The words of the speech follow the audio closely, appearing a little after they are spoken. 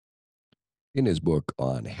In his book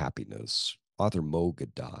on happiness, author Mo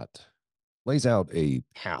Gadot lays out a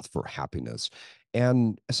path for happiness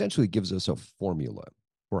and essentially gives us a formula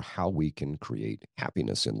for how we can create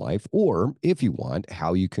happiness in life, or if you want,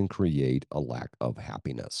 how you can create a lack of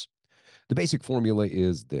happiness. The basic formula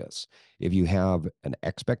is this: if you have an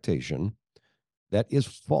expectation that is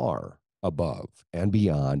far above and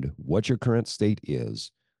beyond what your current state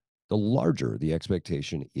is, the larger the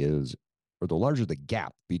expectation is, or the larger the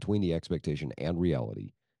gap between the expectation and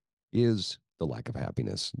reality, is the lack of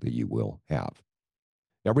happiness that you will have.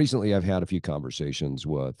 Now, recently, I've had a few conversations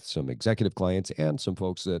with some executive clients and some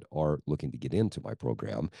folks that are looking to get into my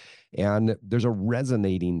program. And there's a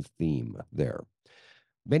resonating theme there.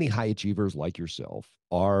 Many high achievers like yourself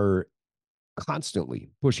are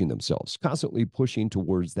constantly pushing themselves, constantly pushing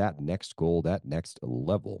towards that next goal, that next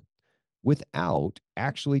level, without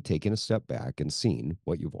actually taking a step back and seeing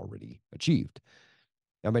what you've already achieved.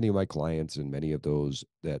 Now, many of my clients and many of those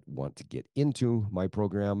that want to get into my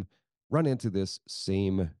program run into this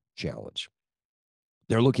same challenge.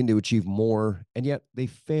 They're looking to achieve more, and yet they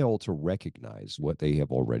fail to recognize what they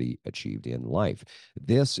have already achieved in life.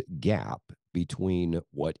 This gap between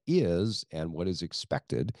what is and what is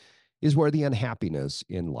expected is where the unhappiness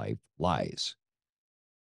in life lies.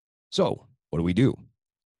 So, what do we do?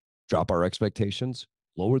 Drop our expectations?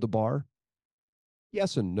 Lower the bar?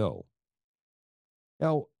 Yes and no.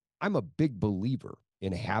 Now, I'm a big believer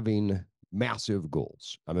in having massive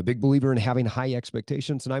goals. I'm a big believer in having high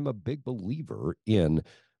expectations, and I'm a big believer in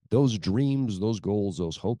those dreams, those goals,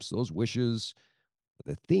 those hopes, those wishes,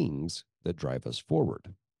 the things that drive us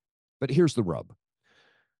forward. But here's the rub.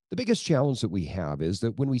 The biggest challenge that we have is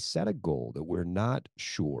that when we set a goal that we're not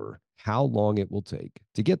sure how long it will take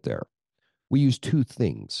to get there, we use two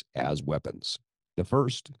things as weapons. The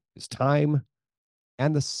first is time,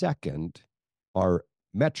 and the second are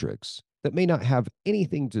metrics that may not have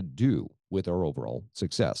anything to do with our overall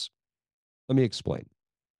success. Let me explain.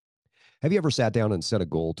 Have you ever sat down and set a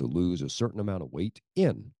goal to lose a certain amount of weight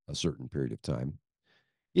in a certain period of time?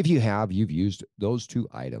 If you have, you've used those two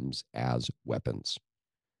items as weapons.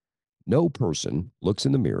 No person looks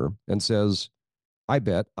in the mirror and says, I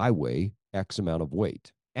bet I weigh X amount of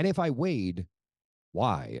weight. And if I weighed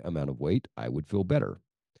Y amount of weight, I would feel better.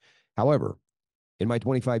 However, in my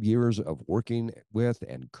 25 years of working with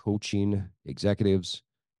and coaching executives,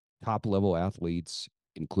 top level athletes,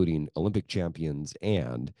 including Olympic champions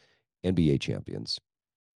and NBA champions,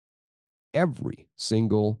 every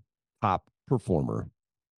single top performer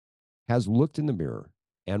has looked in the mirror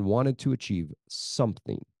and wanted to achieve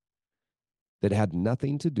something that had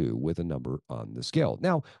nothing to do with a number on the scale.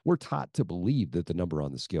 Now, we're taught to believe that the number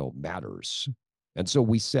on the scale matters. And so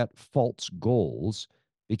we set false goals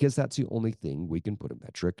because that's the only thing we can put a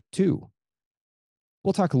metric to.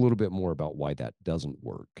 We'll talk a little bit more about why that doesn't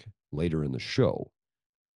work later in the show.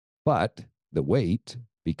 But the weight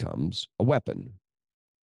becomes a weapon.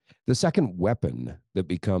 The second weapon that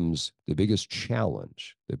becomes the biggest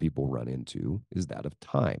challenge that people run into is that of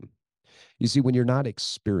time. You see, when you're not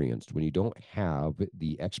experienced, when you don't have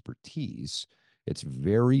the expertise, it's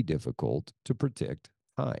very difficult to predict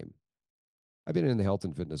time. I've been in the health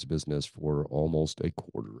and fitness business for almost a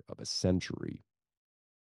quarter of a century.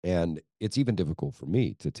 And it's even difficult for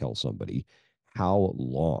me to tell somebody how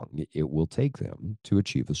long it will take them to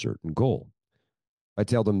achieve a certain goal. I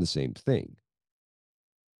tell them the same thing.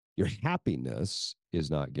 Your happiness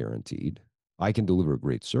is not guaranteed. I can deliver a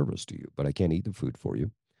great service to you, but I can't eat the food for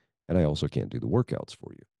you. And I also can't do the workouts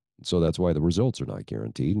for you. So that's why the results are not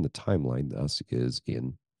guaranteed. And the timeline, thus, is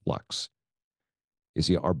in flux. You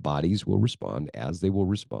see, our bodies will respond as they will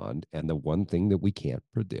respond. And the one thing that we can't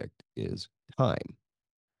predict is time.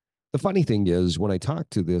 The funny thing is, when I talk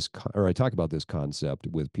to this, or I talk about this concept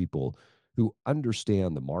with people who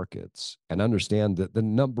understand the markets and understand that the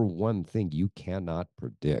number one thing you cannot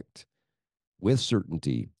predict with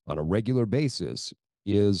certainty on a regular basis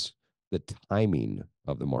is the timing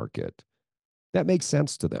of the market. That makes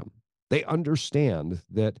sense to them. They understand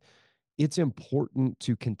that it's important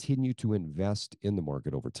to continue to invest in the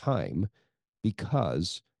market over time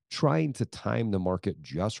because trying to time the market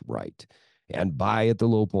just right and buy at the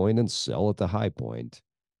low point and sell at the high point,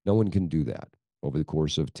 no one can do that over the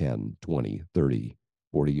course of 10, 20, 30,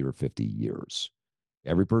 40, or 50 years.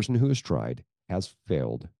 Every person who has tried has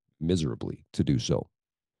failed miserably to do so.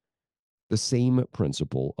 The same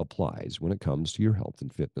principle applies when it comes to your health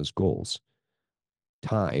and fitness goals.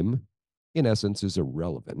 Time, in essence, is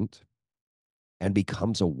irrelevant and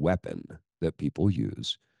becomes a weapon that people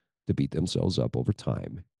use to beat themselves up over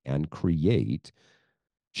time and create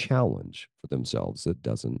challenge for themselves that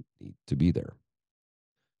doesn't need to be there.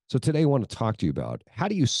 So today I want to talk to you about how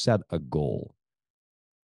do you set a goal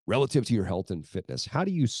relative to your health and fitness? How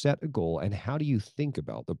do you set a goal and how do you think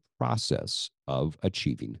about the process of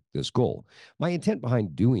achieving this goal? My intent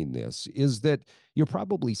behind doing this is that you're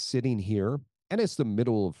probably sitting here and it's the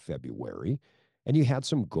middle of February and you had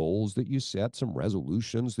some goals that you set, some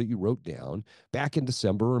resolutions that you wrote down back in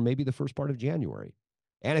December or maybe the first part of January.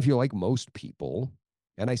 And if you're like most people,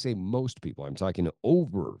 and I say most people, I'm talking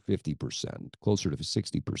over 50%, closer to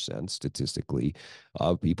 60% statistically,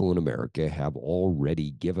 of people in America have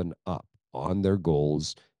already given up on their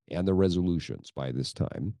goals and their resolutions by this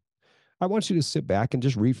time. I want you to sit back and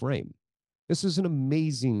just reframe. This is an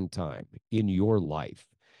amazing time in your life.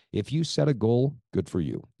 If you set a goal, good for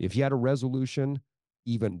you. If you had a resolution,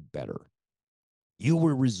 even better. You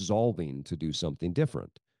were resolving to do something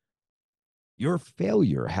different. Your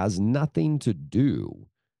failure has nothing to do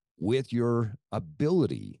with your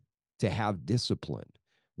ability to have discipline,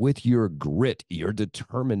 with your grit, your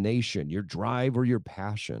determination, your drive, or your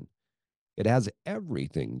passion. It has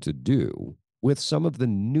everything to do with some of the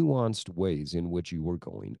nuanced ways in which you were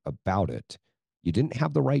going about it. You didn't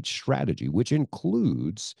have the right strategy, which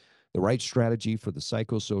includes the right strategy for the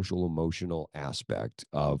psychosocial emotional aspect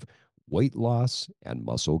of weight loss and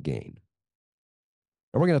muscle gain.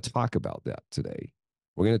 And we're going to talk about that today.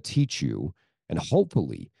 We're going to teach you, and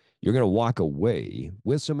hopefully, you're going to walk away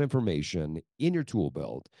with some information in your tool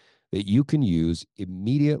belt that you can use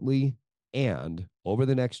immediately and over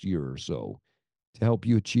the next year or so to help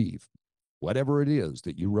you achieve whatever it is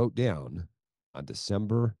that you wrote down on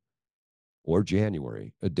December or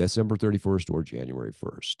January, December 31st or January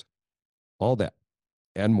 1st. All that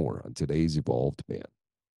and more on today's Evolved Man.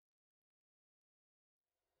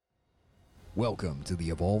 Welcome to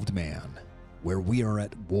the Evolved Man, where we are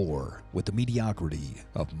at war with the mediocrity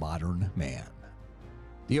of modern man.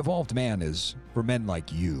 The Evolved Man is for men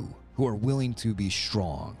like you who are willing to be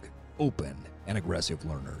strong, open, and aggressive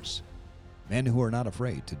learners. Men who are not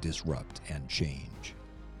afraid to disrupt and change.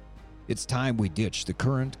 It's time we ditch the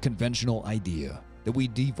current conventional idea that we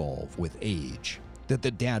devolve with age, that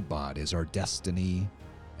the dad bod is our destiny,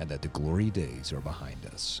 and that the glory days are behind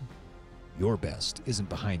us. Your best isn't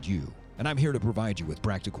behind you, and I'm here to provide you with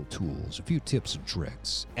practical tools, a few tips and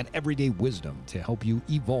tricks, and everyday wisdom to help you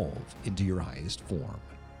evolve into your highest form.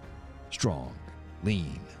 Strong,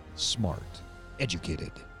 lean, smart,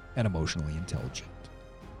 educated, and emotionally intelligent.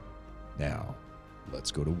 Now,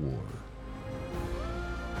 let's go to war.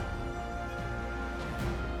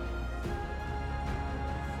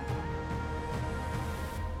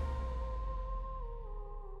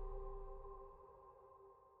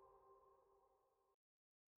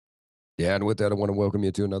 Yeah, and with that, I want to welcome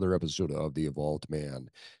you to another episode of The Evolved Man.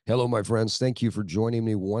 Hello, my friends. Thank you for joining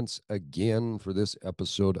me once again for this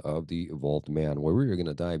episode of The Evolved Man, where we're going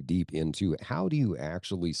to dive deep into how do you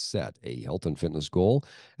actually set a health and fitness goal,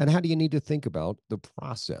 and how do you need to think about the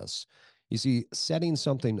process. You see, setting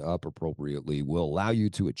something up appropriately will allow you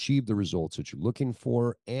to achieve the results that you're looking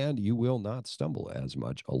for, and you will not stumble as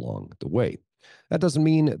much along the way. That doesn't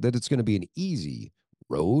mean that it's going to be an easy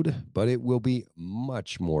road, but it will be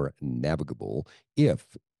much more navigable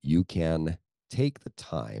if you can take the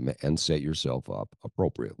time and set yourself up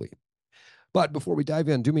appropriately. But before we dive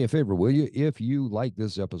in, do me a favor, will you? If you like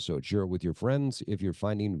this episode, share it with your friends. If you're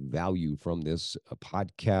finding value from this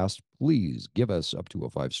podcast, please give us up to a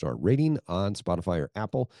 5-star rating on Spotify or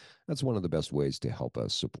Apple. That's one of the best ways to help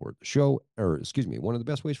us support the show, or excuse me, one of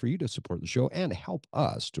the best ways for you to support the show and help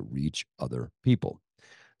us to reach other people.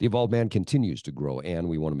 The Evolved Man continues to grow, and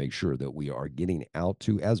we want to make sure that we are getting out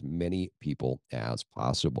to as many people as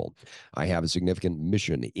possible. I have a significant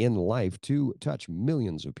mission in life to touch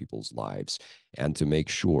millions of people's lives and to make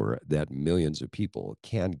sure that millions of people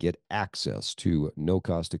can get access to no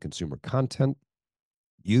cost to consumer content.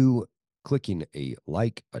 You clicking a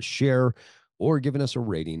like, a share, or giving us a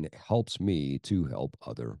rating helps me to help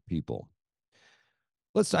other people.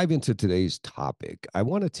 Let's dive into today's topic. I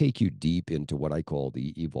want to take you deep into what I call the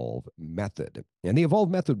Evolve method. And the Evolve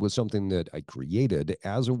method was something that I created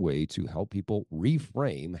as a way to help people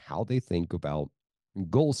reframe how they think about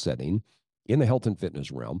goal setting in the health and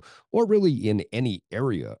fitness realm, or really in any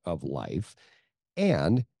area of life,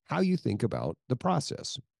 and how you think about the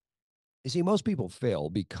process. You see, most people fail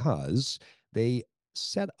because they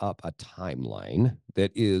set up a timeline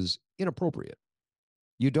that is inappropriate.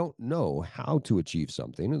 You don't know how to achieve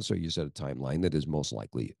something, and so you set a timeline that is most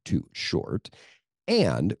likely too short.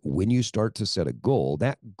 And when you start to set a goal,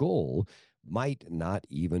 that goal might not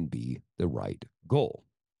even be the right goal.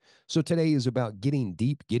 So today is about getting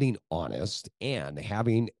deep, getting honest, and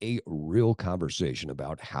having a real conversation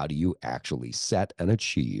about how do you actually set and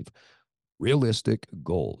achieve realistic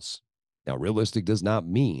goals. Now, realistic does not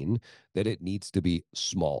mean that it needs to be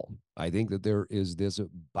small. I think that there is this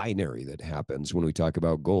binary that happens when we talk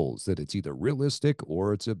about goals, that it's either realistic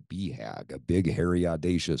or it's a BHAG, a big, hairy,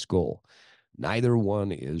 audacious goal. Neither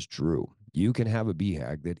one is true. You can have a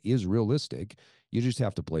BHAG that is realistic. You just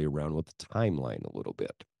have to play around with the timeline a little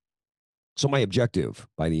bit. So, my objective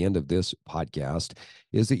by the end of this podcast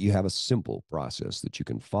is that you have a simple process that you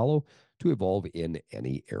can follow to evolve in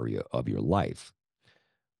any area of your life.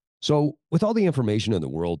 So, with all the information in the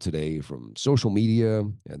world today from social media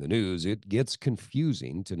and the news, it gets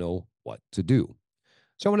confusing to know what to do.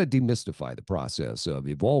 So, I want to demystify the process of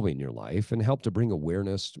evolving your life and help to bring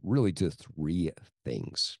awareness really to three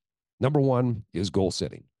things. Number one is goal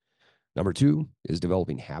setting. Number two is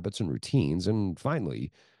developing habits and routines. And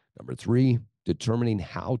finally, number three, determining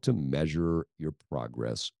how to measure your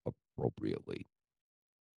progress appropriately.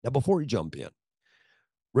 Now, before we jump in,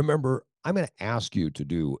 remember, I'm going to ask you to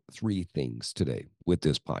do three things today with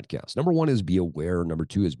this podcast. Number one is be aware. Number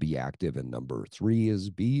two is be active. And number three is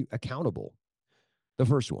be accountable. The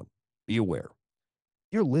first one, be aware.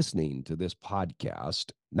 You're listening to this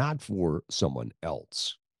podcast not for someone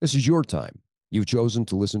else. This is your time. You've chosen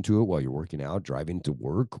to listen to it while you're working out, driving to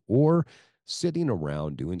work, or sitting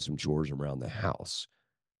around doing some chores around the house.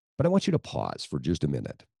 But I want you to pause for just a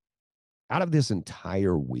minute. Out of this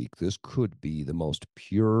entire week, this could be the most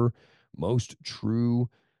pure, most true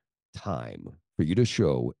time for you to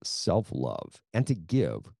show self love and to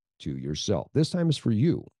give to yourself. This time is for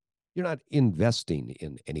you. You're not investing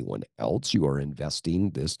in anyone else. You are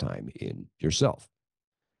investing this time in yourself.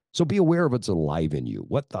 So be aware of what's alive in you.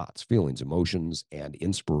 What thoughts, feelings, emotions, and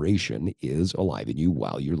inspiration is alive in you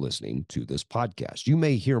while you're listening to this podcast. You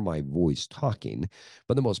may hear my voice talking,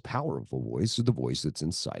 but the most powerful voice is the voice that's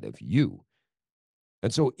inside of you.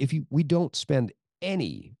 And so if we don't spend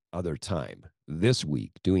any other time this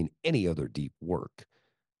week doing any other deep work,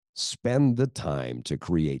 spend the time to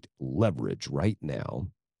create leverage right now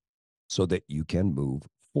so that you can move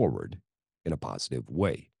forward in a positive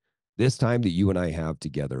way. This time that you and I have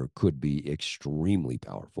together could be extremely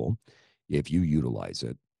powerful if you utilize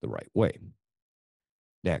it the right way.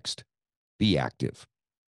 Next, be active.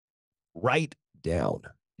 Write down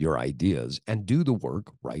your ideas and do the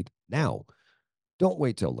work right now. Don't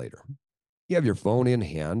wait till later. You have your phone in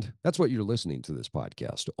hand. That's what you're listening to this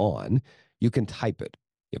podcast on. You can type it.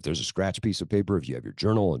 If there's a scratch piece of paper, if you have your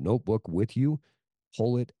journal, a notebook with you,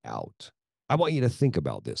 pull it out. I want you to think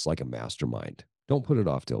about this like a mastermind. Don't put it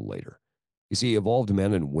off till later. You see, evolved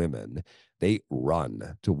men and women, they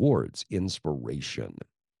run towards inspiration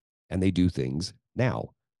and they do things now.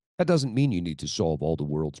 That doesn't mean you need to solve all the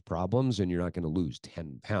world's problems and you're not going to lose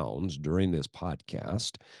 10 pounds during this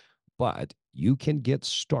podcast, but you can get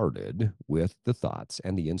started with the thoughts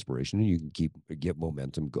and the inspiration and you can get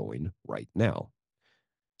momentum going right now.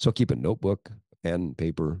 So keep a notebook, pen,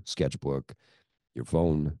 paper, sketchbook, your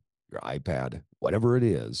phone, your iPad, whatever it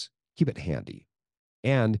is, keep it handy.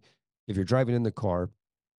 And if you're driving in the car,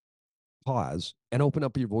 pause and open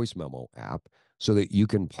up your voice memo app so that you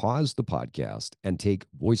can pause the podcast and take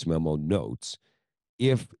voice memo notes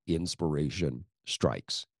if inspiration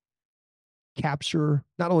strikes. Capture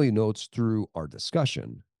not only notes through our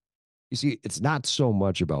discussion. You see, it's not so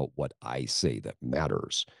much about what I say that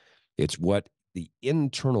matters. It's what the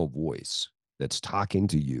internal voice that's talking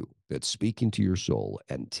to you, that's speaking to your soul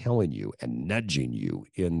and telling you and nudging you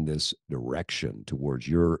in this direction towards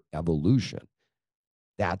your evolution.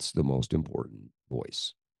 That's the most important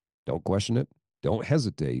voice. Don't question it. Don't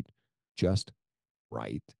hesitate. Just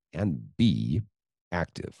write and be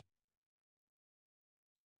active.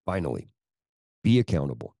 Finally, be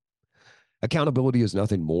accountable. Accountability is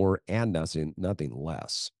nothing more and nothing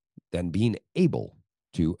less than being able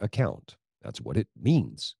to account. That's what it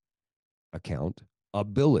means.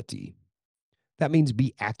 Accountability. That means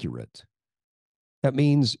be accurate. That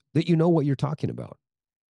means that you know what you're talking about.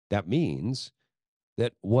 That means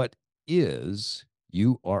that what is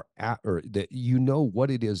you are at, or that you know what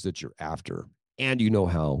it is that you're after and you know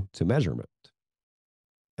how to measure it.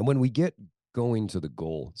 And when we get going to the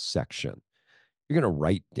goal section, you're going to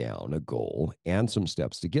write down a goal and some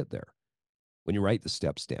steps to get there. When you write the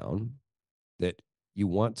steps down that you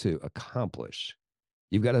want to accomplish,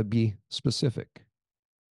 you've got to be specific.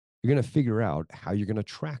 You're going to figure out how you're going to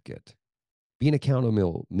track it. Being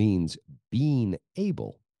accountable means being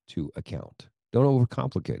able to account. Don't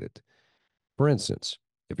overcomplicate it. For instance,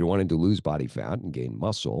 if you're wanting to lose body fat and gain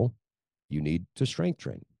muscle, you need to strength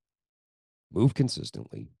train. Move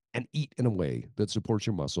consistently, and eat in a way that supports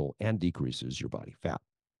your muscle and decreases your body fat.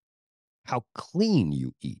 How clean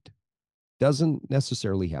you eat doesn't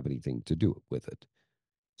necessarily have anything to do with it,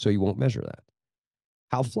 so you won't measure that.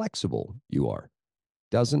 How flexible you are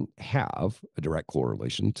doesn't have a direct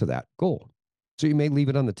correlation to that goal, so you may leave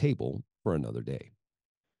it on the table for another day.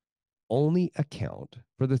 Only account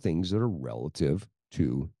for the things that are relative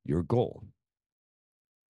to your goal.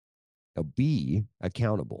 Now, be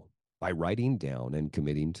accountable by writing down and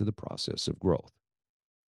committing to the process of growth.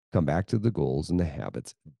 Come back to the goals and the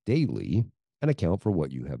habits daily and account for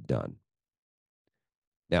what you have done.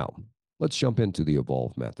 Now, let's jump into the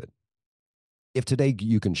Evolve method. If today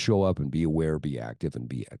you can show up and be aware, be active, and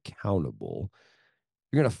be accountable,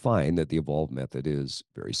 you're going to find that the Evolve method is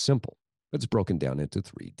very simple. It's broken down into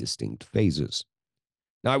 3 distinct phases.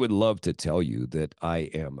 Now, I would love to tell you that I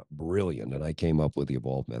am brilliant and I came up with the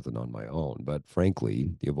Evolve method on my own, but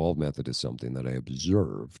frankly, the Evolve method is something that I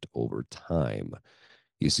observed over time.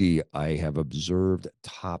 You see, I have observed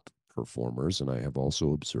top performers and I have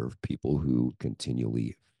also observed people who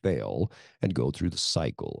continually fail and go through the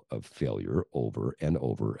cycle of failure over and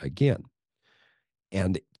over again.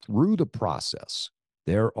 And through the process,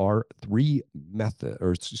 there are 3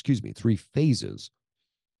 phases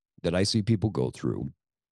that I see people go through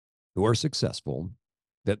who are successful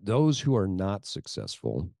that those who are not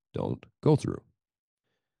successful don't go through.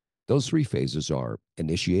 Those 3 phases are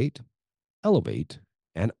initiate, elevate,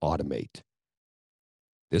 and automate.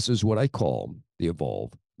 This is what I call the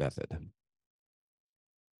Evolve method.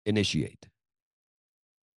 Initiate.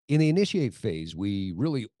 In the initiate phase, we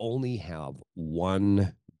really only have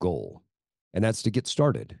one goal, and that's to get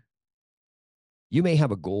started. You may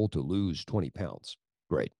have a goal to lose 20 pounds.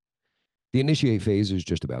 Great. The initiate phase is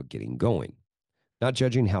just about getting going, not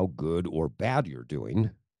judging how good or bad you're doing.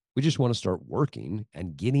 We just want to start working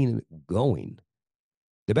and getting going.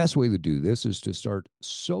 The best way to do this is to start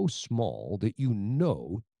so small that you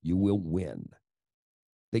know you will win.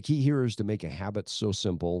 The key here is to make a habit so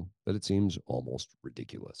simple that it seems almost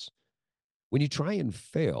ridiculous. When you try and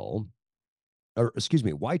fail,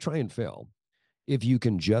 why try and fail if you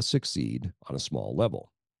can just succeed on a small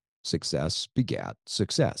level? Success begat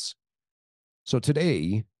success. So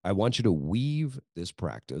today, I want you to weave this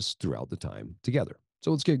practice throughout the time together.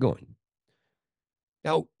 So let's get going.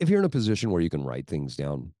 Now, if you're in a position where you can write things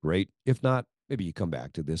down, great. If not, maybe you come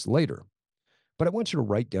back to this later. But I want you to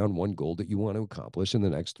write down one goal that you want to accomplish in the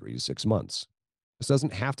next 3 to 6 months. This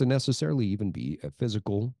doesn't have to necessarily even be a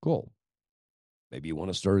physical goal. Maybe you want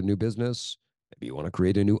to start a new business. Maybe you want to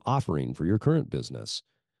create a new offering for your current business.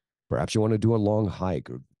 Perhaps you want to do a long hike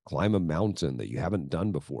or climb a mountain that you haven't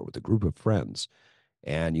done before with a group of friends,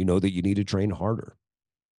 and you know that you need to train harder.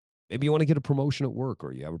 Maybe you want to get a promotion at work,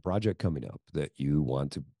 or you have a project coming up that you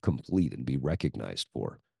want to complete and be recognized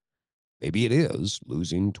for. Maybe it is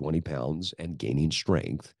losing 20 pounds and gaining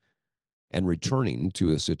strength and returning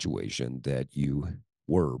to a situation that you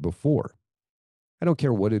were before. I don't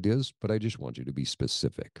care what it is, but I just want you to be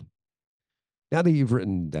specific. Now that you've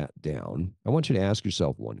written that down, I want you to ask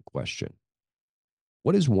yourself one question.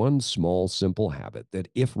 What is one small, simple habit that,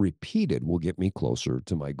 if repeated, will get me closer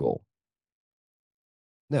to my goal?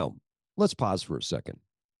 Now, let's pause for a second.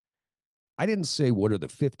 I didn't say what are the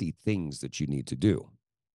 50 things that you need to do.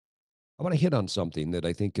 I want to hit on something that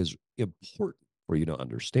I think is important for you to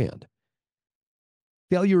understand.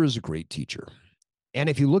 Failure is a great teacher. And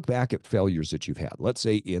if you look back at failures that you've had, let's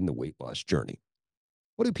say in the weight loss journey,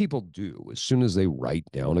 what do people do as soon as they write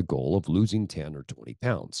down a goal of losing 10 or 20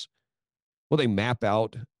 pounds? Well, they map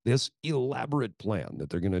out this elaborate plan that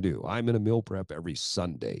they're going to do. I'm going to meal prep every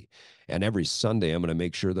Sunday. And every Sunday, I'm going to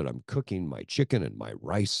make sure that I'm cooking my chicken and my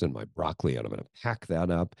rice and my broccoli, and I'm going to pack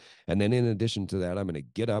that up. And then in addition to that, I'm going to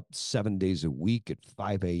get up 7 days a week at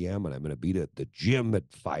 5 a.m. and I'm going to be at the gym at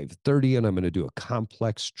 5:30. And I'm going to do a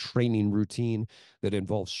complex training routine that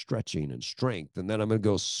involves stretching and strength. And then I'm going to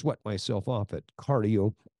go sweat myself off at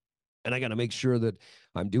cardio. And I got to make sure that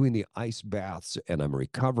I'm doing the ice baths and I'm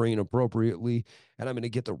recovering appropriately and I'm going to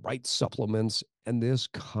get the right supplements. And this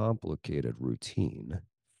complicated routine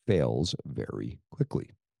fails very quickly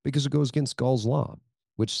because it goes against Gall's law,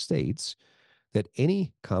 which states that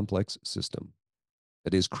any complex system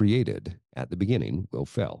that is created at the beginning will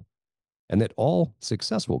fail, and that all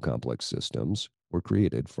successful complex systems were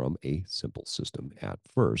created from a simple system at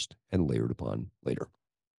first and layered upon later.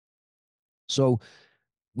 So,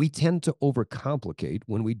 we tend to overcomplicate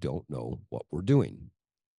when we don't know what we're doing.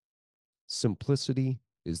 Simplicity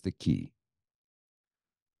is the key.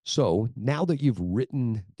 So now that you've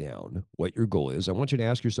written down what your goal is, I want you to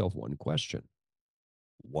ask yourself one question.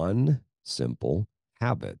 One simple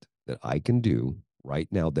habit that I can do right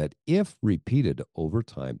now that, if repeated over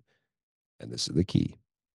time, and this is the key,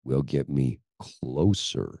 will get me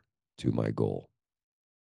closer to my goal.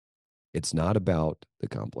 It's not about the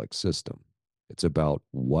complex system. It's about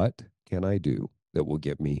what can I do that will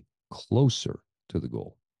get me closer to the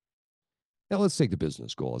goal. Now, let's take the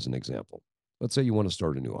business goal as an example. Let's say you want to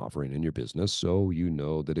start a new offering in your business. So you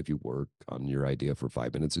know that if you work on your idea for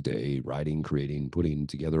 5 minutes a day, writing, creating, putting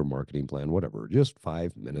together a marketing plan, whatever, just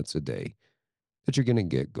 5 minutes a day, that you're going to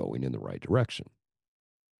get going in the right direction.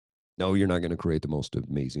 No, you're not going to create the most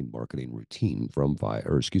amazing marketing routine from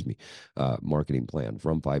marketing plan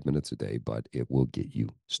from 5 minutes a day, but it will get you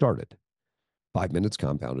started. 5 minutes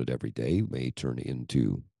compounded every day may turn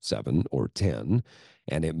into 7 or 10,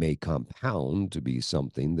 and it may compound to be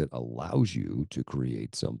something that allows you to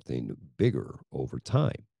create something bigger over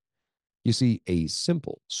time. You see, a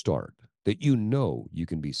simple start that you know you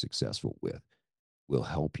can be successful with will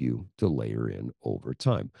help you to layer in over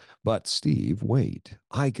time. But Steve, wait,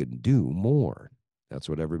 I can do more. That's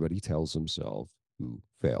what everybody tells himself who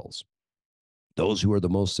fails. Those who are the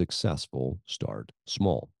most successful start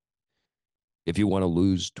small. If you want to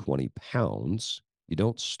lose 20 pounds, you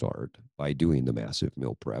don't start by doing the massive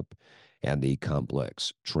meal prep and the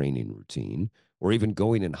complex training routine, or even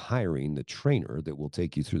going and hiring the trainer that will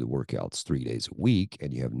take you through the workouts 3 days a week,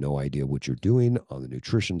 and you have no idea what you're doing on the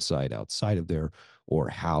nutrition side outside of there or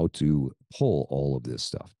how to pull all of this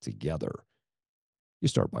stuff together. You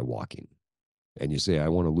start by walking and you say, I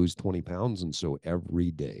want to lose 20 pounds. And so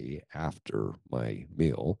every day after my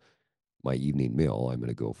evening meal, I'm going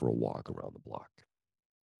to go for a walk around the block.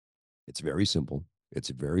 It's very simple, it's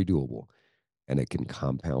very doable, and it can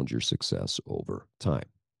compound your success over time.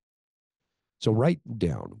 So write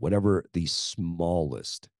down whatever the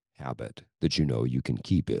smallest habit that you know you can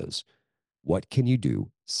keep is. What can you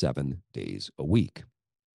do 7 days a week?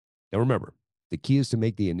 Now remember, the key is to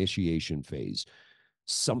make the initiation phase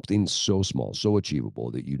something so small, so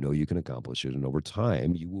achievable that you know you can accomplish it. And over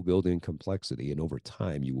time, you will build in complexity. And over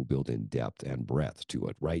time, you will build in depth and breadth to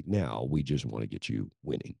it. Right now, we just want to get you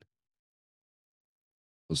winning.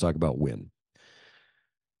 Let's talk about win.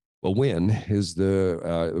 Well, when is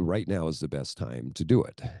right now is the best time to do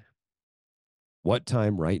it. What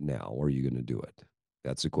time right now are you going to do it?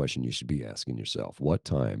 That's the question you should be asking yourself. What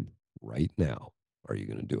time right now are you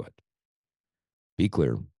going to do it? Be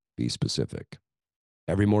clear, be specific.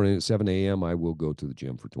 Every morning at 7 a.m., I will go to the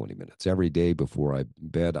gym for 20 minutes. Every day before I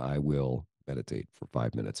bed, I will meditate for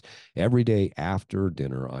 5 minutes. Every day after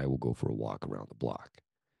dinner, I will go for a walk around the block.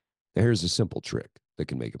 Now, here's a simple trick that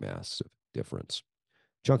can make a massive difference.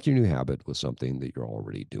 Chunk your new habit with something that you're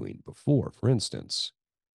already doing before. For instance,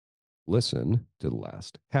 listen to the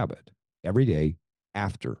last habit every day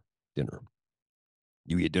after dinner.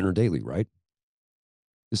 You eat dinner daily, right?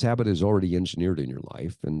 This habit is already engineered in your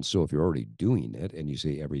life. And so if you're already doing it and you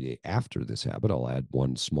say every day after this habit, I'll add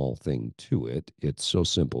one small thing to it. It's so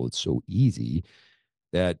simple, it's so easy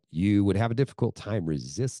that you would have a difficult time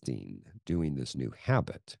resisting doing this new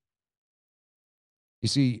habit. You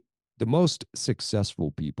see, the most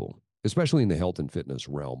successful people, especially in the health and fitness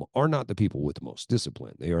realm, are not the people with the most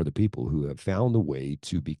discipline. They are the people who have found the way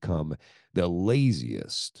to become the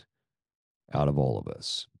laziest out of all of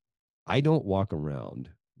us. I don't walk around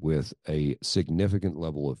with a significant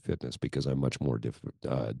level of fitness because I'm much more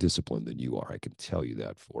disciplined than you are. I can tell you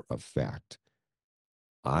that for a fact.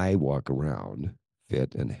 I walk around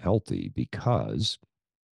fit and healthy because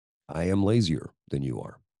I am lazier than you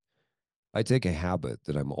are. I take a habit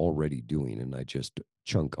that I'm already doing and I just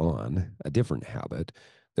chunk on a different habit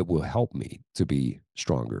that will help me to be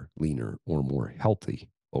stronger, leaner, or more healthy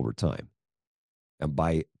over time. And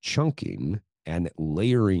by chunking and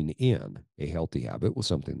layering in a healthy habit with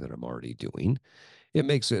something that I'm already doing, it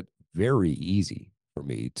makes it very easy for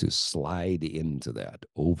me to slide into that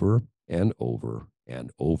over and over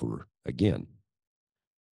and over again.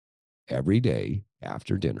 Every day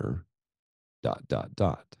after dinner, ...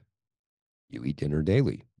 You eat dinner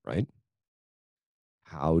daily, right?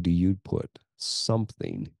 How do you put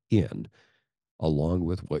something in along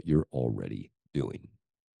with what you're already doing?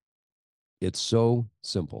 It's so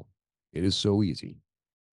simple. It is so easy.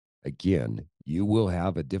 Again, you will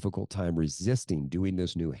have a difficult time resisting doing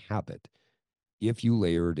this new habit if you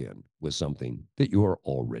layer it in with something that you are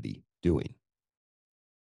already doing.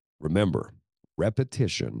 Remember,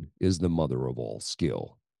 repetition is the mother of all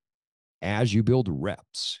skill. As you build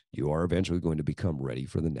reps, you are eventually going to become ready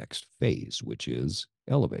for the next phase, which is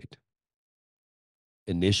elevate.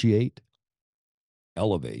 Initiate,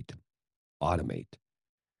 elevate, automate.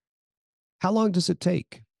 How long does it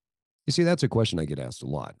take? You see, that's a question I get asked a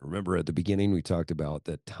lot. Remember at the beginning, we talked about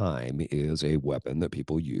that time is a weapon that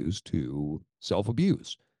people use to self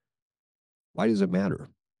abuse. Why does it matter?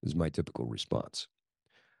 Is my typical response.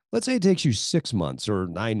 Let's say it takes you 6 months or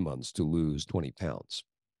 9 months to lose 20 pounds.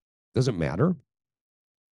 Does it matter?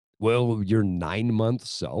 Will your 9 month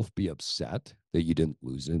self be upset that you didn't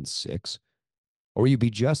lose it in six? Or will you be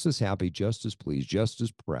just as happy, just as pleased, just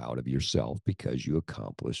as proud of yourself because you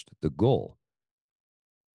accomplished the goal?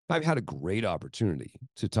 I've had a great opportunity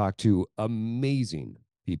to talk to amazing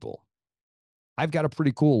people. I've got a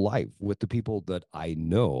pretty cool life with the people that I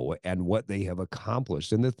know and what they have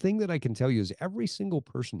accomplished. And the thing that I can tell you is every single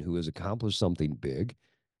person who has accomplished something big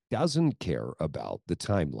doesn't care about the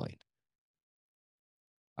timeline.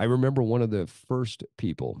 I remember one of the first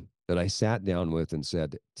people that I sat down with and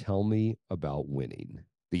said, "Tell me about winning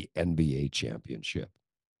the NBA championship."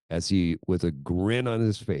 As he, with a grin on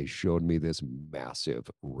his face, showed me this massive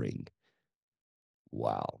ring.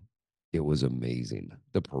 Wow. It was amazing.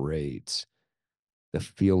 The parades, the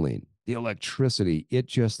feeling, the electricity, it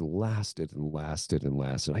just lasted and lasted and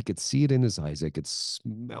lasted. I could see it in his eyes. I could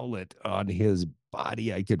smell it on his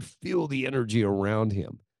body. I could feel the energy around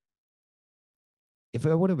him. If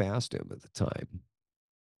I would have asked him at the time,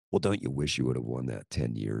 well, don't you wish you would have won that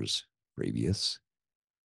 10 years previous?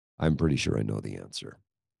 I'm pretty sure I know the answer.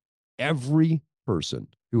 Every person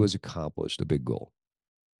who has accomplished a big goal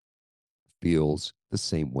feels the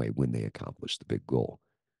same way when they accomplish the big goal.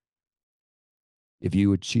 If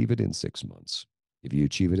you achieve it in 6 months, if you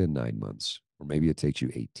achieve it in 9 months, or maybe it takes you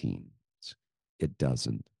 18 months, it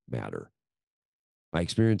doesn't matter. My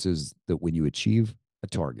experience is that when you achieve a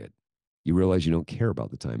target, you realize you don't care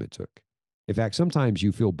about the time it took. In fact, sometimes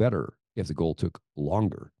you feel better if the goal took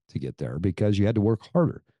longer to get there because you had to work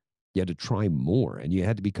harder. You had to try more and you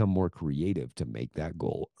had to become more creative to make that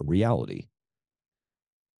goal a reality.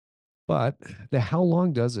 But the how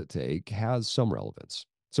long does it take has some relevance.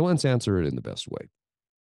 So let's answer it in the best way.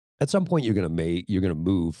 At some point, you're going to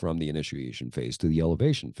move from the initiation phase to the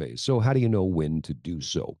elevation phase. So how do you know when to do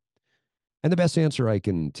so? And the best answer I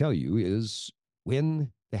can tell you is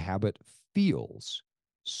when the habit feels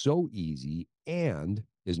so easy and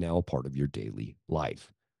is now a part of your daily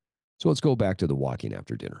life. So let's go back to the walking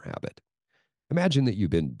after dinner habit. Imagine that you've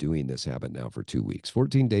been doing this habit now for 2 weeks.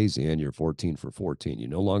 14 days in, you're 14 for 14. You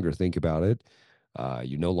no longer think about it.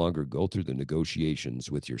 You no longer go through the negotiations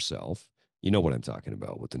with yourself. You know what I'm talking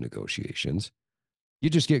about with the negotiations. You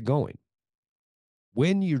just get going.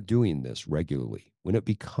 When you're doing this regularly, when it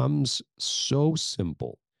becomes so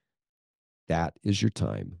simple, that is your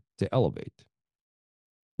time to elevate.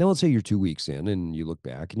 Now, let's say you're 2 weeks in and you look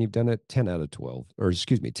back and you've done it 10 out of 12, or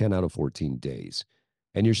excuse me, 10 out of 14 days,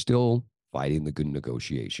 and you're still fighting the good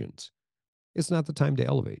negotiations. It's not the time to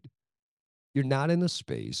elevate. You're not in a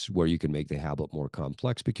space where you can make the habit more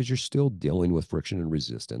complex because you're still dealing with friction and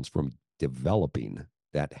resistance from developing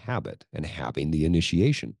that habit and having the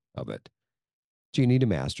initiation of it. So you need to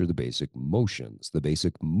master the basic motions, the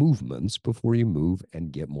basic movements before you move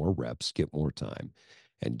and get more reps, get more time,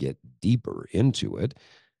 and get deeper into it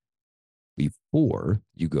before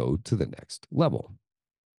you go to the next level.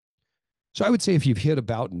 So I would say if you've hit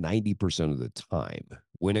about 90% of the time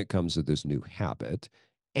when it comes to this new habit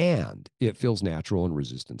and it feels natural and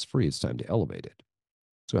resistance free, it's time to elevate it.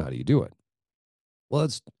 So, how do you do it? Well,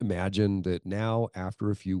 let's imagine that now, after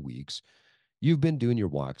a few weeks, you've been doing your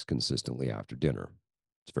walks consistently after dinner.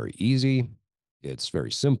 It's very easy, it's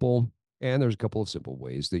very simple, and there's a couple of simple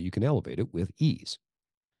ways that you can elevate it with ease.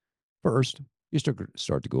 First, you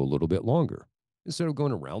start to go a little bit longer. Instead of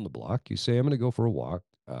going around the block, you say, I'm going to go for a walk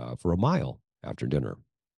for a mile after dinner.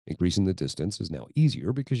 Increasing the distance is now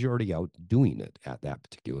easier because you're already out doing it at that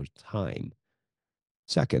particular time.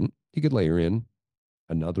 Second, you could layer in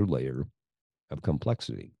another layer of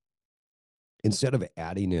complexity. Instead of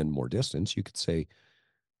adding in more distance, you could say,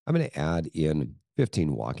 I'm going to add in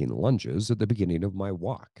 15 walking lunges at the beginning of my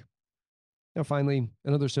walk. Now, finally,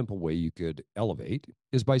 another simple way you could elevate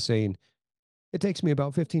is by saying, it takes me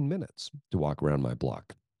about 15 minutes to walk around my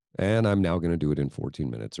block, and I'm now going to do it in 14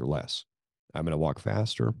 minutes or less. I'm going to walk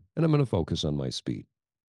faster, and I'm going to focus on my speed.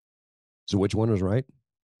 So, which one is right?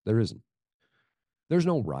 There isn't. There's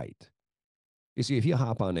no right. You see, if you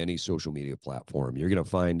hop on any social media platform, you're going to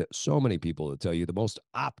find so many people that tell you the most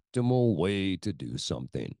optimal way to do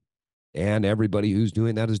something. And everybody who's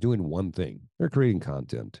doing that is doing one thing, they're creating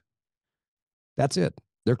content. That's it.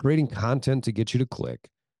 They're creating content to get you to click.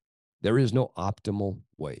 There is no optimal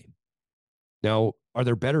way. Now, are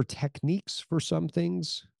there better techniques for some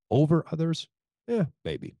things over others? Yeah,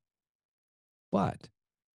 maybe. But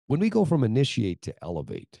when we go from initiate to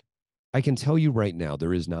elevate, I can tell you right now,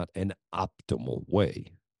 there is not an optimal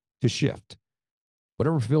way to shift.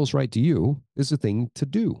 Whatever feels right to you is the thing to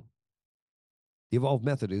do. The evolved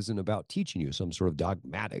method isn't about teaching you some sort of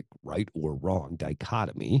dogmatic right or wrong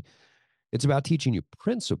dichotomy. It's about teaching you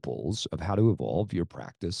principles of how to evolve your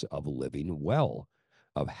practice of living well,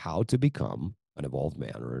 of how to become an evolved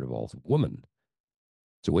man or an evolved woman.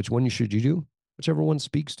 So, which one should you do? Whichever one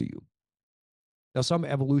speaks to you. Now, some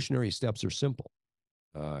evolutionary steps are simple.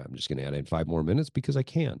 I'm just going to add in 5 more minutes because I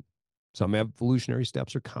can. Some evolutionary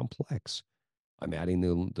steps are complex. I'm adding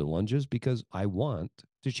the lunges because I want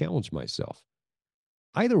to challenge myself.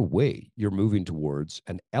 Either way, you're moving towards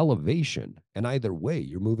an elevation, and either way,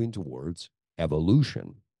 you're moving towards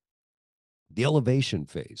evolution. The elevation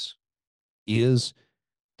phase is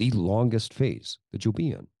the longest phase that you'll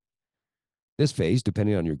be in. This phase,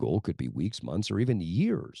 depending on your goal, could be weeks, months, or even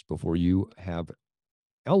years before you have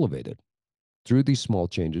elevated through these small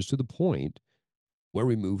changes to the point where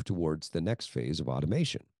we move towards the next phase of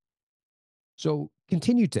automation. So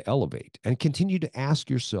continue to elevate and continue to ask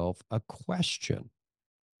yourself a question,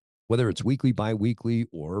 whether it's weekly, bi-weekly,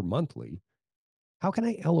 or monthly. How can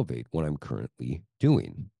I elevate what I'm currently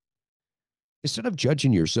doing? Instead of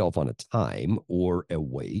judging yourself on a time or a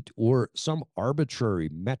weight or some arbitrary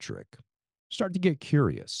metric, start to get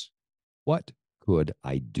curious. What could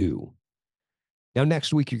I do? Now,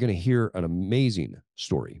 next week, you're going to hear an amazing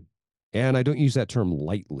story. And I don't use that term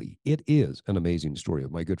lightly. It is an amazing story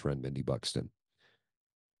of my good friend, Mindy Buxton.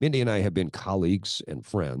 Mindy and I have been colleagues and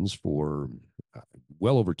friends for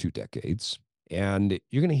well over 2 decades. And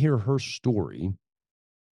you're going to hear her story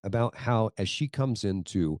about how, as she comes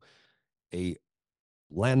into a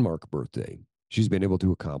landmark birthday, she's been able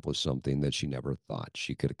to accomplish something that she never thought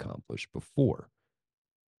she could accomplish before.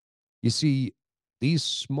 You see, these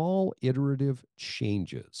small iterative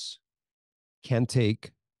changes can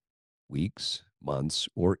take weeks, months,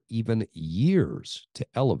 or even years to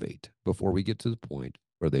elevate before we get to the point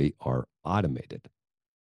where they are automated.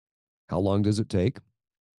 How long does it take?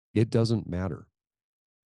 It doesn't matter.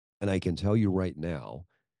 And I can tell you right now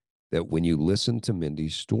that when you listen to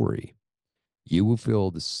Mindy's story, you will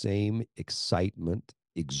feel the same excitement,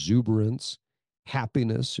 exuberance,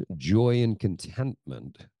 happiness, joy, and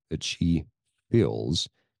contentment that she feels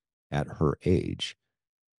at her age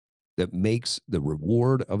that makes the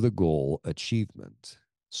reward of the goal achievement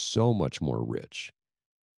so much more rich.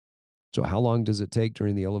 So, how long does it take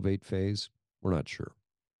during the elevate phase? We're not sure.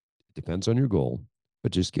 It depends on your goal,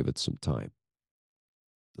 but just give it some time.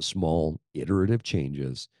 The small iterative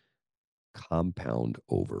changes compound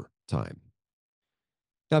over time.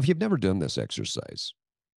 Now, if you've never done this exercise,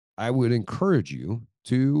 I would encourage you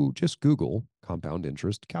to just Google compound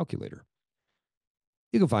interest calculator.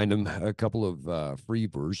 You can find them a couple of free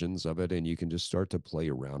versions of it, and you can just start to play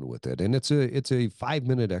around with it. And it's a 5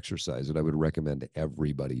 minute exercise that I would recommend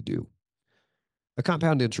everybody do. A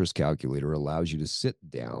compound interest calculator allows you to sit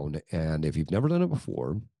down, and if you've never done it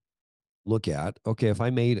before, look at, okay, if I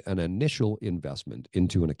made an initial investment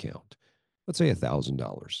into an account, let's say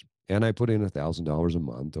 $1,000, and I put in $1,000 a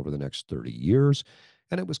month over the next 30 years,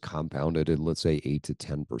 and it was compounded at, let's say, 8 to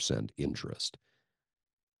 10% interest.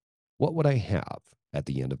 What would I have at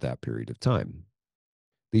the end of that period of time?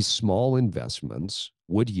 These small investments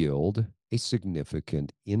would yield a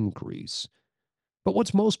significant increase. But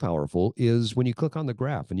what's most powerful is when you click on the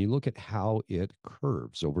graph and you look at how it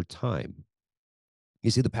curves over time.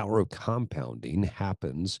 You see, the power of compounding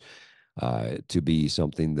happens to be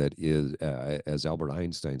something that is, as Albert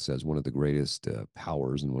Einstein says, one of the greatest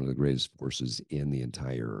powers and one of the greatest forces in the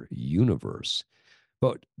entire universe.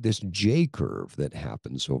 But this J curve that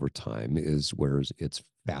happens over time is where it's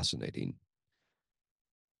fascinating.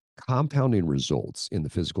 Compounding results in the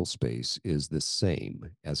physical space is the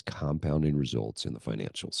same as compounding results in the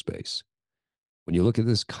financial space. When you look at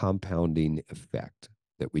this compounding effect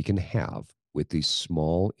that we can have with these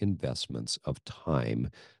small investments of time,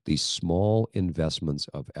 these small investments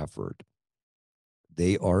of effort,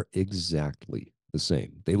 they are exactly the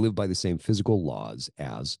same. They live by the same physical laws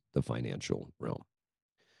as the financial realm.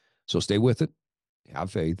 So stay with it,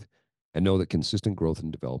 have faith, and know that consistent growth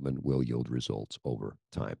and development will yield results over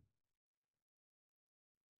time.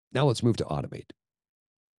 Now let's move to automate.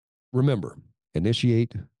 Remember,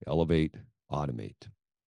 initiate, elevate, automate.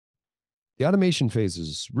 The automation phase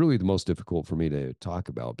is really the most difficult for me to talk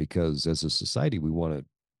about because as a society, we want to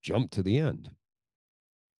jump to the end.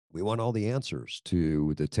 We want all the answers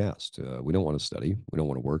to the test. We don't want to study. We don't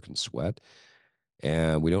want to work and sweat.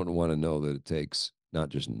 And we don't want to know that it takes not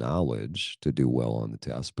just knowledge to do well on the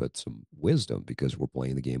test, but some wisdom because we're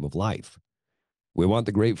playing the game of life. We want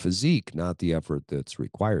the great physique, not the effort that's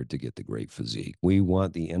required to get the great physique. We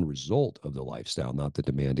want the end result of the lifestyle, not the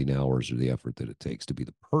demanding hours or the effort that it takes to be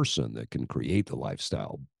the person that can create the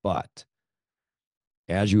lifestyle. But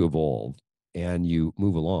as you evolve and you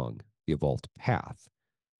move along the evolved path,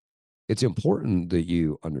 it's important that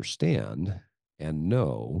you understand and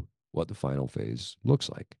know what the final phase looks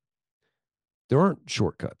like. There aren't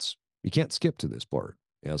shortcuts. You can't skip to this part.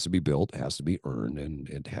 It has to be built, it has to be earned, and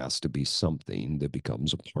it has to be something that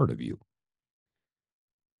becomes a part of you.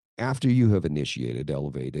 After you have initiated,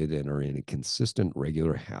 elevated, and are in consistent,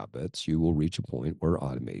 regular habits, you will reach a point where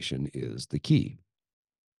automation is the key.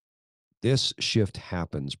 This shift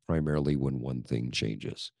happens primarily when one thing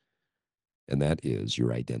changes, and that is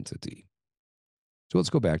your identity. So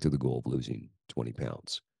let's go back to the goal of losing 20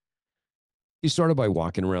 pounds. You started by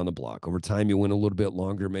walking around the block. Over time, you went a little bit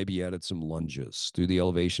longer. Maybe you added some lunges. Through the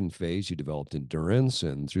elevation phase, you developed endurance.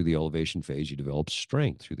 And through the elevation phase, you developed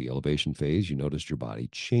strength. Through the elevation phase, you noticed your body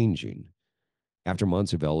changing. After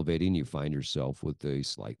months of elevating, you find yourself with a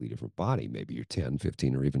slightly different body. Maybe you're 10,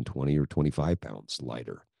 15, or even 20 or 25 pounds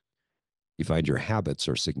lighter. You find your habits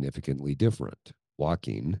are significantly different.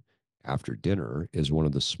 Walking after dinner is one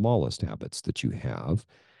of the smallest habits that you have,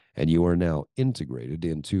 and you are now integrated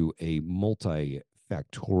into a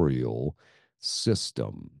multifactorial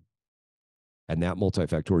system. And that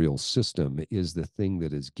multifactorial system is the thing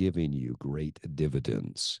that is giving you great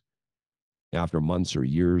dividends. After months or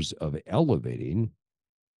years of elevating,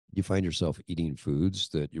 you find yourself eating foods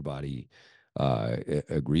that your body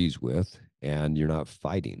agrees with, and you're not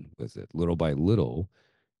fighting with it. Little by little,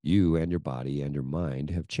 you and your body and your mind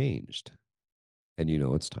have changed. And you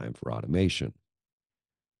know it's time for automation.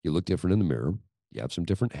 You look different in the mirror. You have some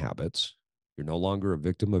different habits. You're no longer a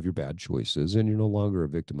victim of your bad choices, and you're no longer a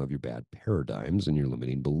victim of your bad paradigms and your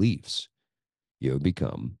limiting beliefs. You have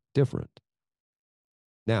become different.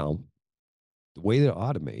 Now, the way to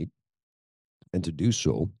automate and to do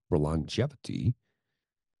so for longevity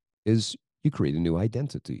is you create a new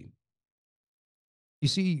identity. You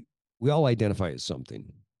see, we all identify as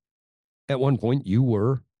something. At one point, you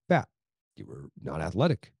were fat. You were not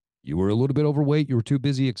athletic. You were a little bit overweight. You were too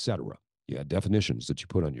busy, etc. You had definitions that you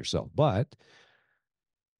put on yourself. But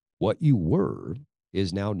what you were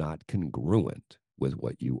is now not congruent with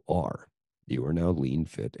what you are. You are now lean,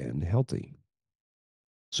 fit, and healthy.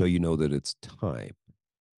 So you know that it's time.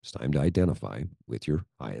 It's time to identify with your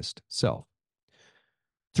highest self.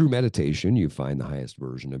 Through meditation, you find the highest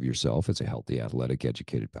version of yourself as a healthy, athletic,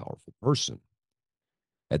 educated, powerful person.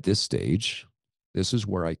 At this stage, this is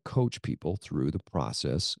where I coach people through the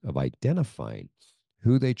process of identifying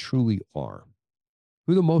who they truly are,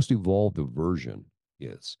 who the most evolved version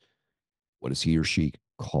is. What is he or she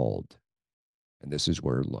called? And this is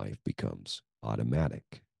where life becomes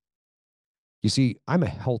automatic. You see, I'm a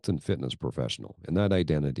health and fitness professional, and that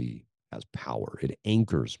identity has power. It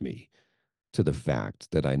anchors me to the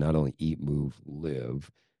fact that I not only eat, move,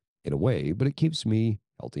 live in a way, but it keeps me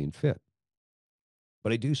healthy and fit.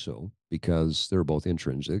 But I do so because there are both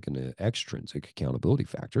intrinsic and extrinsic accountability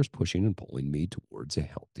factors pushing and pulling me towards a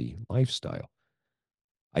healthy lifestyle.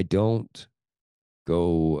 I don't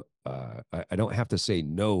I don't have to say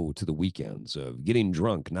no to the weekends of getting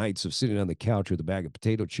drunk, nights of sitting on the couch with a bag of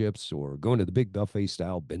potato chips or going to the big buffet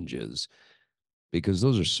style binges, because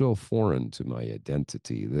those are so foreign to my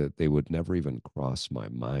identity that they would never even cross my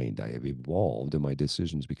mind. I have evolved and my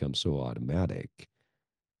decisions become so automatic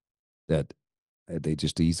that they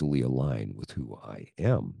just easily align with who I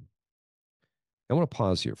am. I want to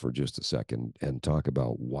pause here for just a second and talk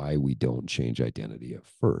about why we don't change identity at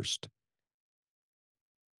first.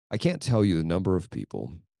 I can't tell you the number of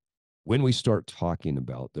people when we start talking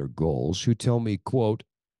about their goals who tell me, quote,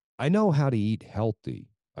 I know how to eat healthy.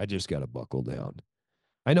 I just got to buckle down.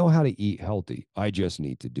 I know how to eat healthy. I just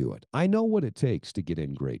need to do it. I know what it takes to get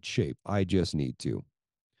in great shape. I just need to.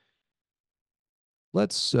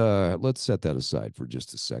 Let's set that aside for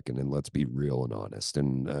just a second and let's be real and honest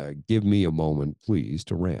and give me a moment, please,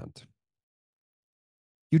 to rant.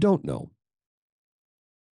 You don't know.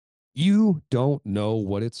 You don't know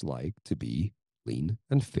what it's like to be lean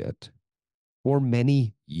and fit for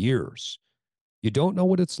many years. You don't know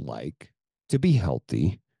what it's like to be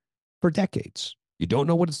healthy for decades. You don't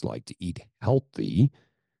know what it's like to eat healthy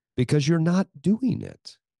because you're not doing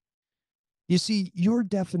it. You see, your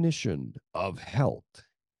definition of health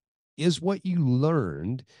is what you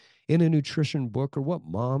learned in a nutrition book or what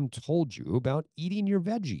mom told you about eating your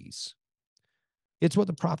veggies. It's what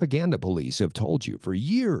the propaganda police have told you for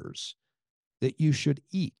years that you should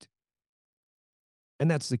eat.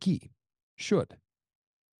 And that's the key. Should.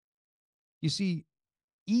 You see,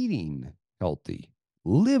 eating healthy,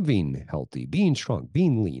 living healthy, being strong,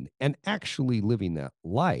 being lean, and actually living that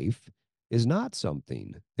life is not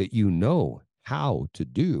something that you know how to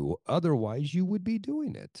do. Otherwise, you would be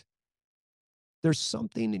doing it. There's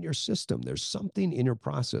something in your system, there's something in your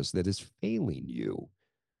process that is failing you.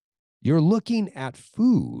 You're looking at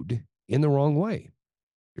food in the wrong way.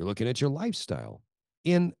 You're looking at your lifestyle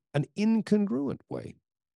in an incongruent way.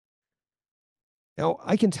 Now,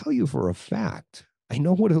 I can tell you for a fact, I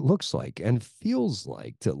know what it looks like and feels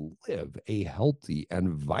like to live a healthy and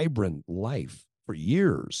vibrant life for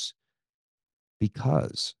years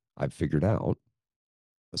because I've figured out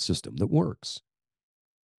a system that works.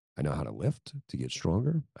 I know how to lift to get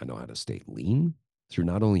stronger. I know how to stay lean through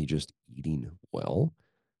not only just eating well,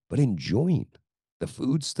 but enjoying the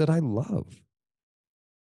foods that I love.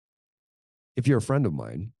 If you're a friend of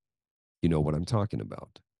mine, you know what I'm talking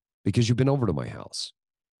about because you've been over to my house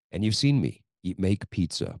and you've seen me make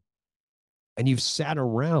pizza and you've sat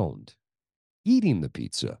around eating the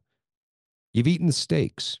pizza. You've eaten the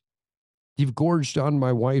steaks. You've gorged on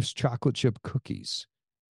my wife's chocolate chip cookies.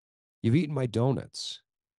 You've eaten my donuts.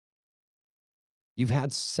 You've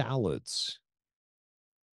had salads.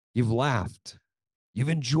 You've laughed. You've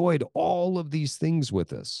enjoyed all of these things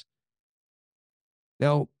with us.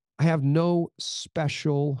 Now, I have no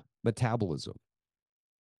special metabolism.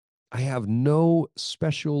 I have no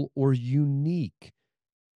special or unique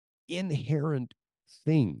inherent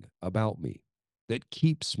thing about me that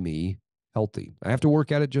keeps me healthy. I have to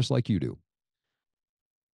work at it just like you do.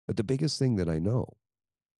 But the biggest thing that I know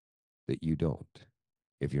that you don't,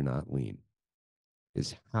 if you're not lean,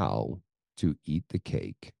 is how to eat the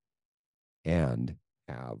cake and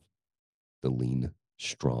have the lean,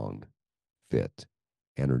 strong, fit,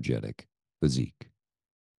 energetic physique.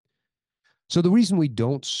 So the reason we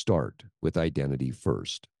don't start with identity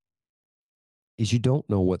first is you don't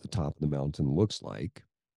know what the top of the mountain looks like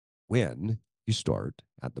when you start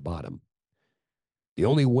at the bottom. The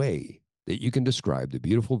only way that you can describe the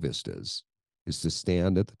beautiful vistas is to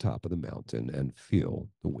stand at the top of the mountain and feel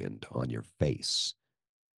the wind on your face.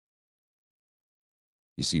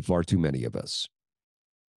 You see, far too many of us,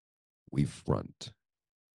 we front,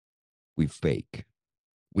 we fake,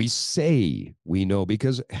 we say we know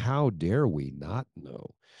because how dare we not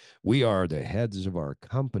know? We are the heads of our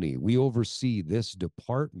company. We oversee this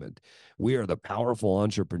department. We are the powerful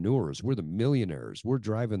entrepreneurs. We're the millionaires. We're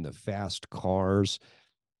driving the fast cars.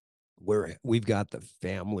 We've got the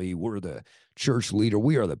family. We're the church leader.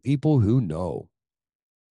 We are the people who know,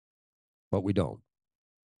 but we don't.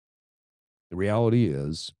 The reality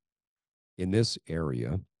is, in this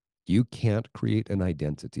area, you can't create an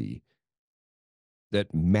identity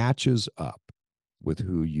that matches up with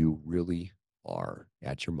who you really are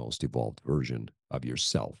at your most evolved version of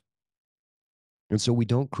yourself. And so we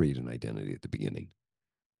don't create an identity at the beginning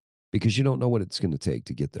because you don't know what it's going to take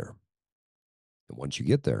to get there. And once you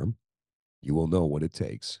get there, you will know what it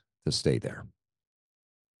takes to stay there.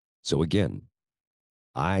 So again,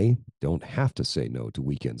 I don't have to say no to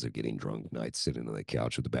weekends of getting drunk, nights sitting on the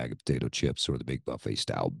couch with a bag of potato chips or the big buffet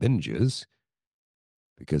style binges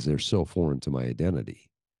because they're so foreign to my identity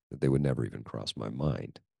that they would never even cross my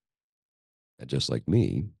mind. And just like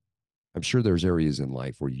me, I'm sure there's areas in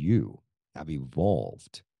life where you have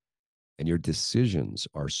evolved and your decisions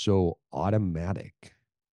are so automatic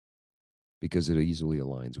because it easily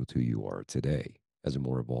aligns with who you are today as a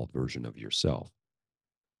more evolved version of yourself.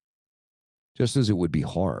 Just as it would be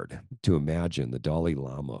hard to imagine the Dalai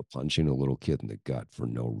Lama punching a little kid in the gut for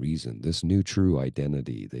no reason, this new true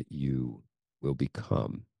identity that you will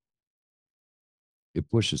become, it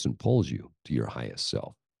pushes and pulls you to your highest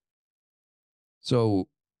self. So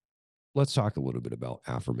let's talk a little bit about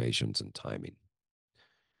affirmations and timing.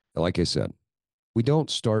 Like I said, we don't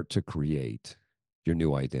start to create your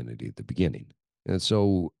new identity at the beginning. And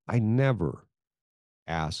so I never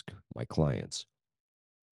ask my clients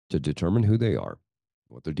to determine who they are,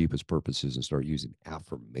 what their deepest purpose is, and start using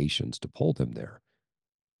affirmations to pull them there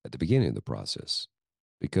at the beginning of the process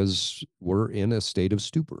because we're in a state of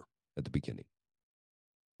stupor at the beginning.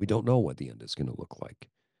 We don't know what the end is going to look like.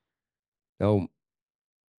 Now,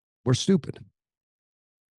 we're stupid,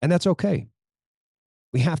 and that's okay.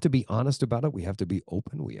 We have to be honest about it. We have to be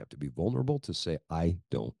open. We have to be vulnerable to say, I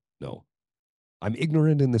don't know. I'm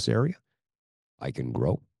ignorant in this area. I can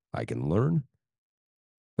grow. I can learn.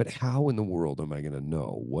 But how in the world am I going to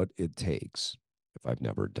know what it takes if I've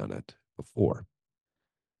never done it before?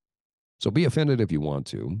 So be offended if you want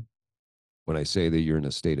to when I say that you're in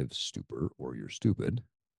a state of stupor or you're stupid.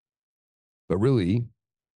 But really,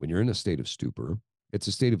 when you're in a state of stupor, it's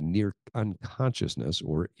a state of near unconsciousness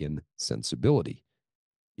or insensibility.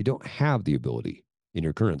 You don't have the ability in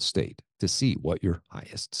your current state to see what your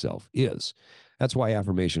highest self is. That's why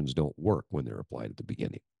affirmations don't work when they're applied at the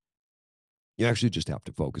beginning. You actually just have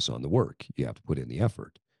to focus on the work. You have to put in the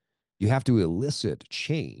effort. You have to elicit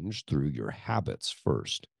change through your habits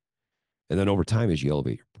first. And then over time, as you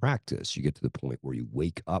elevate your practice, you get to the point where you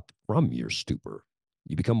wake up from your stupor.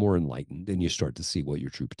 You become more enlightened and you start to see what your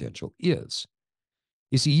true potential is.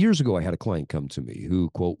 You see, years ago, I had a client come to me who,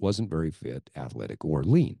 quote, wasn't very fit, athletic, or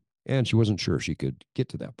lean. And she wasn't sure she could get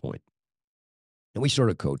to that point. And we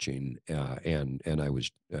started coaching, and I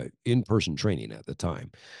was in person training at the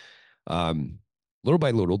time. Little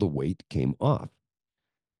by little, the weight came off.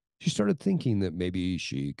 She started thinking that maybe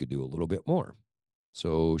she could do a little bit more.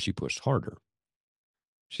 So she pushed harder.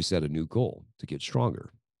 She set a new goal to get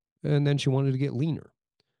stronger. And then she wanted to get leaner.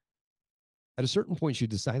 At a certain point, she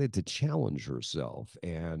decided to challenge herself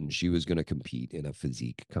and she was going to compete in a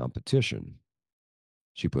physique competition.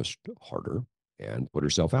 She pushed harder and put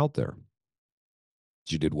herself out there.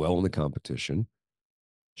 She did well in the competition.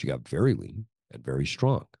 She got very lean and very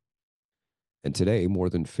strong. And today, more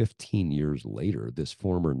than 15 years later, this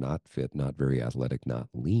former not fit, not very athletic, not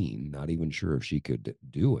lean, not even sure if she could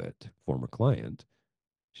do it, former client,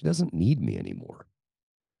 she doesn't need me anymore.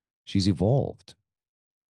 She's evolved.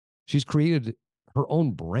 She's created her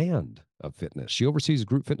own brand of fitness. She oversees a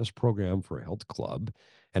group fitness program for a health club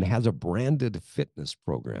and has a branded fitness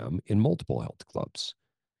program in multiple health clubs.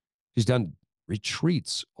 She's done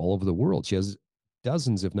retreats all over the world. She has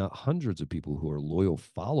dozens, if not hundreds, of people who are loyal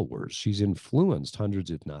followers. She's influenced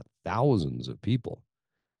hundreds, if not thousands, of people.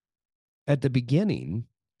 At the beginning,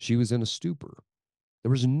 she was in a stupor.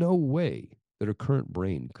 There was no way that her current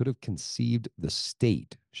brain could have conceived the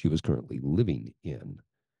state she was currently living in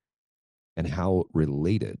and how it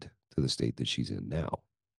related to the state that she's in now.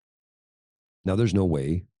 Now, there's no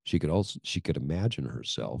way she could imagine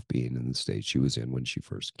herself being in the state she was in when she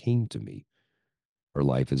first came to me. Her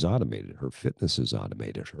life is automated. Her fitness is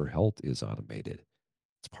automated. Her health is automated.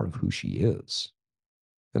 It's part of who she is.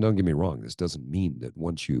 And don't get me wrong, this doesn't mean that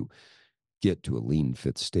once you get to a lean,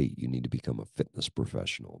 fit state, you need to become a fitness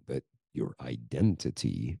professional. But your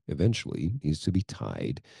identity eventually needs to be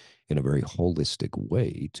tied in a very holistic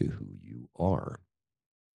way to who you are.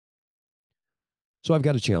 So I've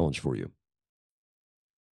got a challenge for you.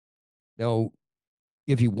 Now,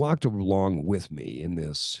 if you walked along with me in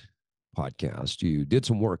this podcast, you did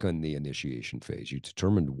some work on the initiation phase. You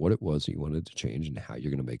determined what it was that you wanted to change and how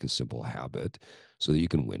you're going to make a simple habit so that you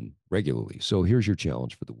can win regularly. So here's your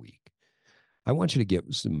challenge for the week. I want you to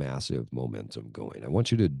get some massive momentum going. I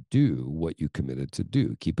want you to do what you committed to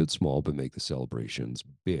do. Keep it small, but make the celebrations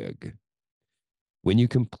big. When you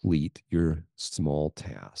complete your small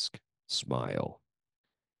task, smile.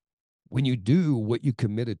 When you do what you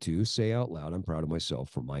committed to, say out loud, I'm proud of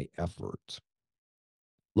myself for my effort.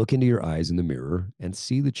 Look into your eyes in the mirror and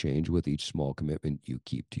see the change with each small commitment you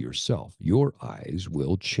keep to yourself. Your eyes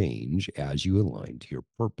will change as you align to your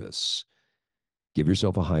purpose. Give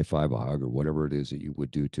yourself a high five, a hug, or whatever it is that you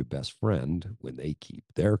would do to a best friend when they keep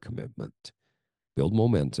their commitment. Build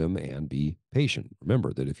momentum and be patient.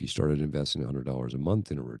 Remember that if you started investing $100 a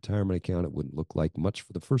month in a retirement account, it wouldn't look like much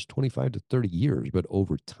for the first 25 to 30 years, but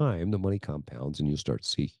over time, the money compounds and you'll start to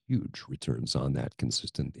see huge returns on that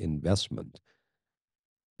consistent investment.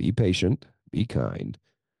 Be patient, be kind,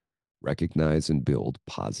 recognize and build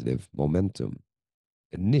positive momentum,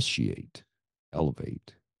 initiate,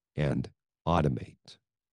 elevate, and automate.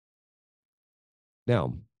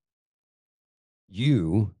 Now,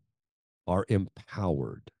 you are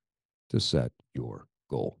empowered to set your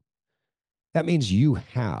goal. That means you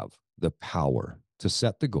have the power to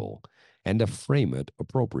set the goal and to frame it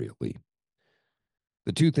appropriately.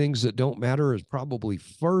 The two things that don't matter is probably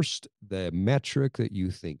first, the metric that you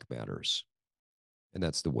think matters, and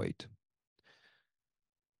that's the weight.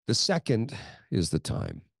 The second is the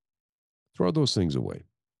time. Throw those things away.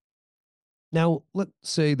 Now, let's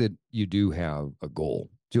say that you do have a goal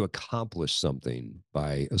to accomplish something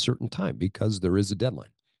by a certain time because there is a deadline.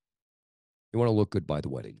 You want to look good by the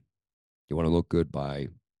wedding. You want to look good by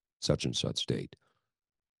such and such date.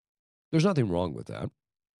 There's nothing wrong with that.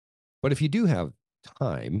 But if you do have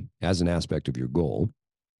time as an aspect of your goal,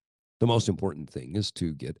 the most important thing is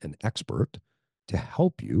to get an expert to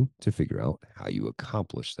help you to figure out how you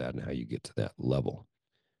accomplish that and how you get to that level.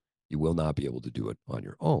 You will not be able to do it on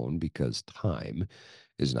your own because time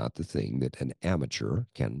is not the thing that an amateur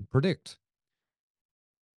can predict.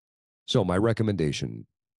 So, my recommendation,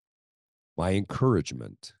 my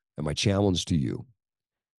encouragement, and my challenge to you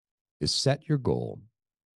is set your goal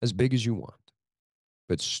as big as you want,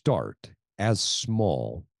 but start as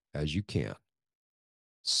small as you can.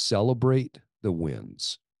 Celebrate the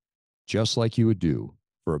wins, just like you would do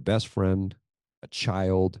for a best friend, a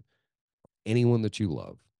child, anyone that you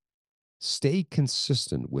love. Stay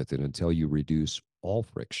consistent with it until you reduce all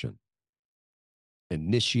friction.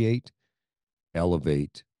 Initiate,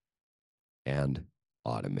 elevate, and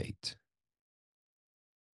automate.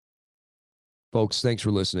 Folks, thanks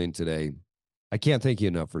for listening today. I can't thank you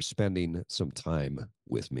enough for spending some time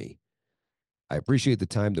with me. I appreciate the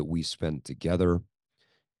time that we spend together.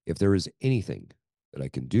 If there is anything that I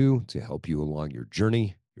can do to help you along your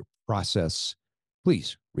journey, your process,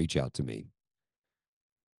 please reach out to me.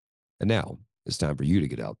 And now it's time for you to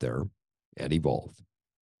get out there and evolve.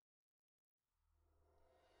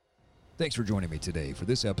 Thanks for joining me today for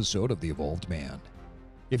this episode of The Evolved Man.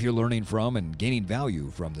 If you're learning from and gaining value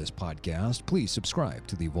from this podcast, please subscribe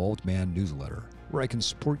to the Evolved Man newsletter, where I can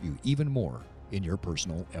support you even more in your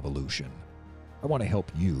personal evolution. I want to help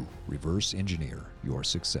you reverse engineer your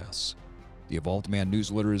success. The Evolved Man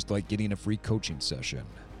newsletter is like getting a free coaching session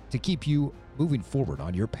to keep you moving forward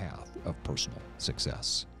on your path of personal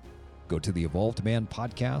success. Go to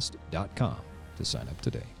theevolvedmanpodcast.com to sign up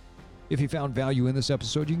today. If you found value in this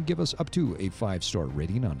episode, you can give us up to a 5-star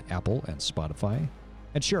rating on Apple and Spotify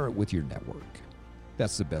and share it with your network.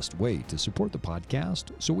 That's the best way to support the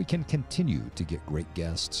podcast so we can continue to get great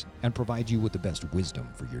guests and provide you with the best wisdom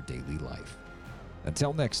for your daily life.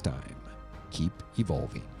 Until next time, keep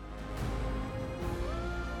evolving.